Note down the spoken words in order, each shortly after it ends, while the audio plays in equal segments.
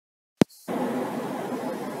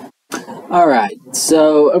Alright,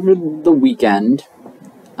 so over the weekend,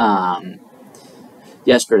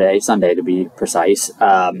 yesterday, Sunday to be precise,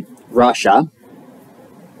 Russia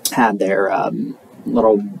had their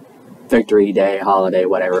little victory day, holiday,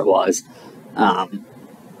 whatever it was, and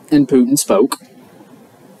Putin spoke.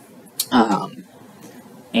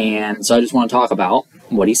 And so I just want to talk about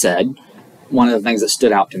what he said. One of the things that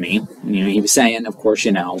stood out to me, he was saying, of course,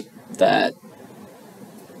 that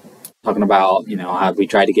talking about, how we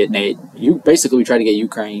tried to get we tried to get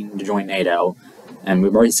Ukraine to join NATO, and we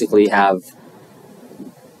basically have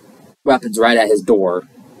weapons right at his door.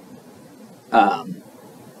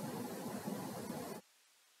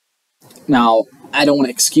 Now, I don't want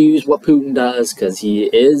to excuse what Putin does, because he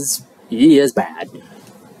is bad.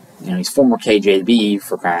 He's former KGB,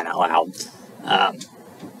 for crying out loud.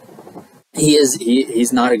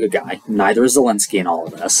 He's not a good guy. Neither is Zelensky in all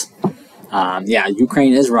of this. Yeah,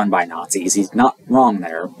 Ukraine is run by Nazis. He's not wrong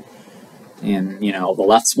there. And, the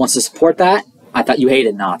left wants to support that. I thought you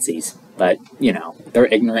hated Nazis. But, they're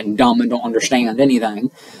ignorant and dumb and don't understand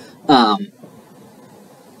anything. But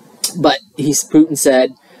Putin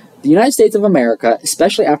said, "The United States of America,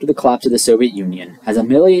 especially after the collapse of the Soviet Union, has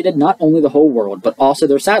humiliated not only the whole world, but also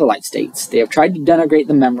their satellite states. They have tried to denigrate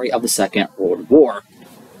the memory of the Second World War."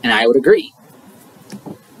 And I would agree.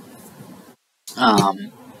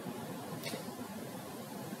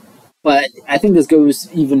 But I think this goes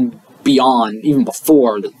even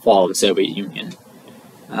before the fall of the Soviet Union.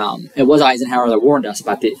 It was Eisenhower that warned us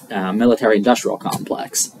about the military-industrial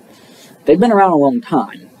complex. They've been around a long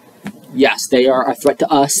time. Yes, they are a threat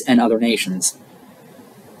to us and other nations.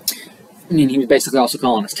 He was basically also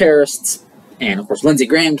calling us terrorists. And, of course, Lindsey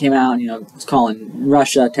Graham came out, was calling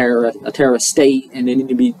Russia a terrorist state, and they need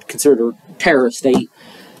to be considered a terrorist state.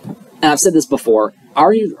 And I've said this before,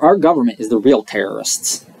 our government is the real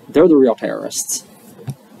terrorists. They're the real terrorists.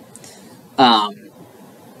 All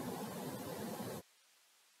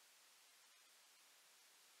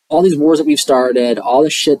these wars that we've started, all the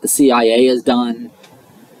shit the CIA has done,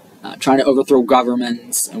 trying to overthrow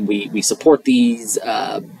governments, and we support these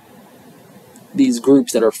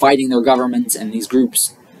groups that are fighting their governments, and these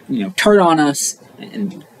groups, turn on us,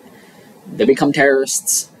 and they become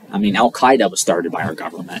terrorists. Al-Qaeda was started by our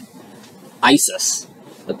government. ISIS,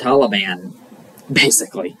 the Taliban,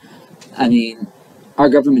 basically. Our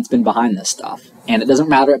government's been behind this stuff. And it doesn't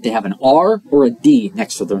matter if they have an R or a D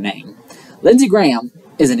next to their name. Lindsey Graham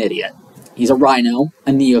is an idiot. He's a rhino,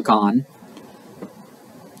 a neocon.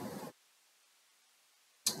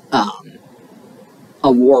 A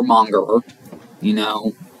warmonger,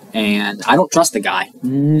 and I don't trust the guy.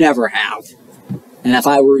 Never have. And if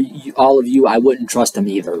I were all of you, I wouldn't trust him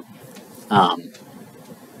either.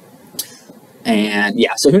 And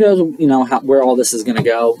yeah, so who knows, where all this is going to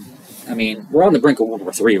go. We're on the brink of World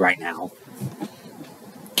War III right now,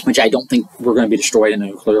 which I don't think we're going to be destroyed in a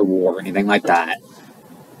nuclear war or anything like that.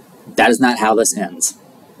 That is not how this ends.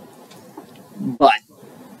 But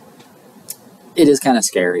it is kind of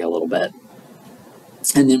scary a little bit.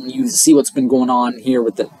 And then when you see what's been going on here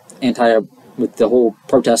with the whole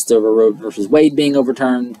protests over Roe versus Wade being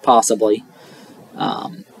overturned, possibly,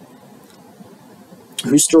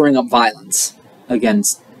 who's stirring up violence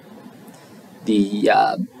against the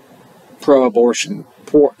pro-abortion,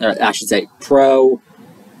 pro-life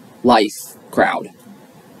crowd.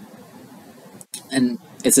 And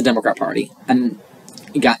it's the Democrat Party. And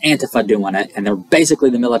you got Antifa doing it, and they're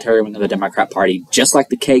basically the military wing of the Democrat Party, just like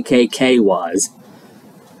the KKK was.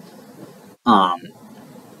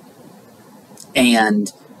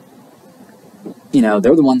 And,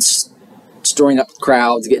 they're the ones stirring up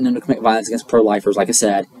crowds, getting them to commit violence against pro-lifers, like I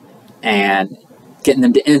said, and getting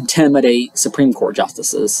them to intimidate Supreme Court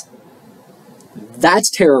justices. That's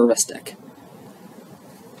terroristic.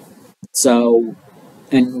 So,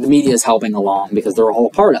 and the media is helping along because they're a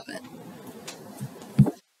whole part of it.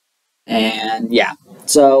 And, yeah,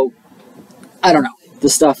 so, I don't know.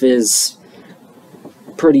 This stuff is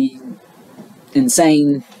pretty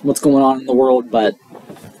insane, what's going on in the world, but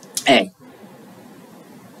hey,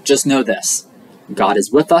 just know this: God is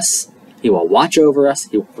with us, He will watch over us,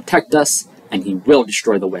 He will protect us, and He will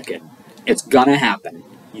destroy the wicked. It's gonna happen.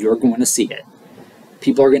 You're going to see it.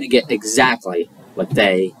 People are going to get exactly what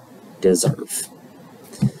they deserve.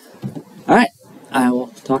 Alright, I will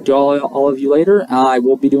talk to all of you later. I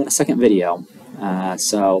will be doing a second video,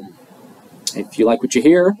 so if you like what you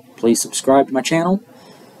hear, please subscribe to my channel.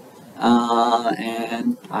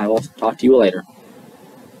 And I will talk to you later.